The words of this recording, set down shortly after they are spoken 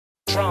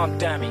Drum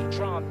dummy.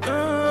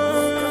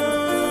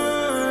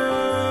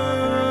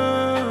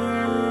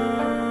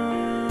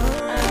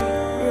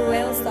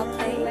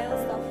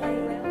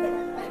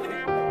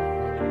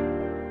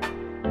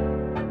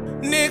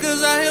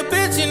 Niggas out here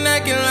bitching,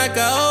 acting like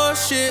a old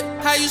shit.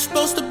 How you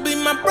supposed to be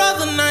my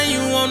brother, now you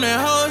on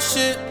that whole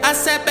shit. I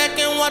sat back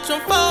and watched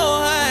them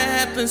fall, how it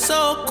happened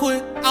so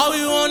quick. All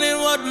we wanted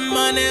was the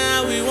money,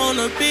 how we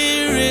wanna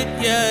be rich,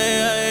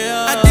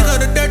 yeah. I dig up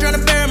the dirt,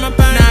 tryna bury my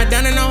pain. Now I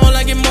down in the hole,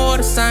 I get more of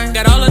the same.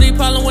 Got all of these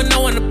problems with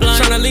no one to blame.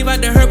 Tryna leave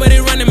out the hurt, but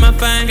they running my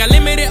fame. Got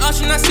limited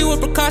option, I see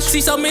with precaution.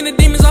 See so many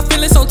demons, I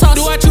feel it so tough.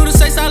 Do I choose to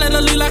say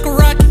silently like a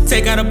rocket?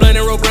 Take out a blunt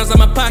and roll grunts out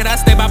my pocket. I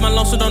stay by my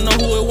loan, so don't know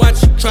who it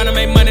watching. Tryna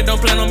make money,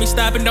 don't plan on me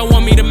stopping. Don't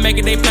want me to make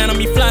it, they plan on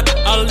me flopping.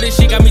 All of this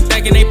shit got me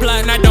thinking they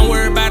plotting. I don't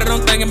worry about it,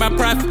 I'm thinking about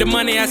profit. The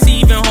money I see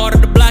even harder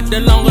to block. The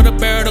longer the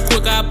barrel, the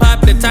quicker I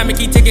pop. The time it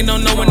keep ticking,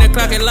 don't know when the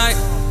clock it like.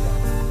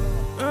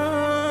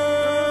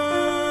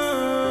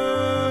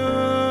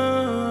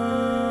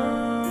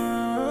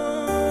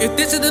 If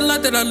this is the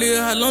life that I live,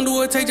 how long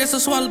do it take just to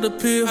swallow the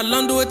pill? How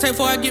long do it take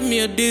before I get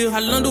me a deal?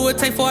 How long do it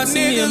take before I see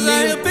me a meal? Niggas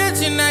out here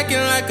bitching, acting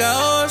like a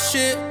old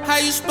shit. How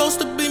you supposed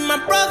to be my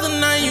brother,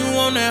 now you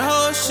on that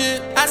whole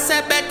shit. I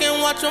sat back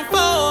and watched them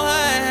fall, how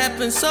it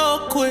happened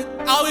so quick.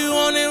 All we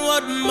wanted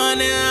was the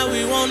money, how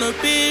we wanna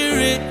be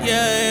rich,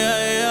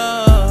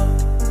 yeah.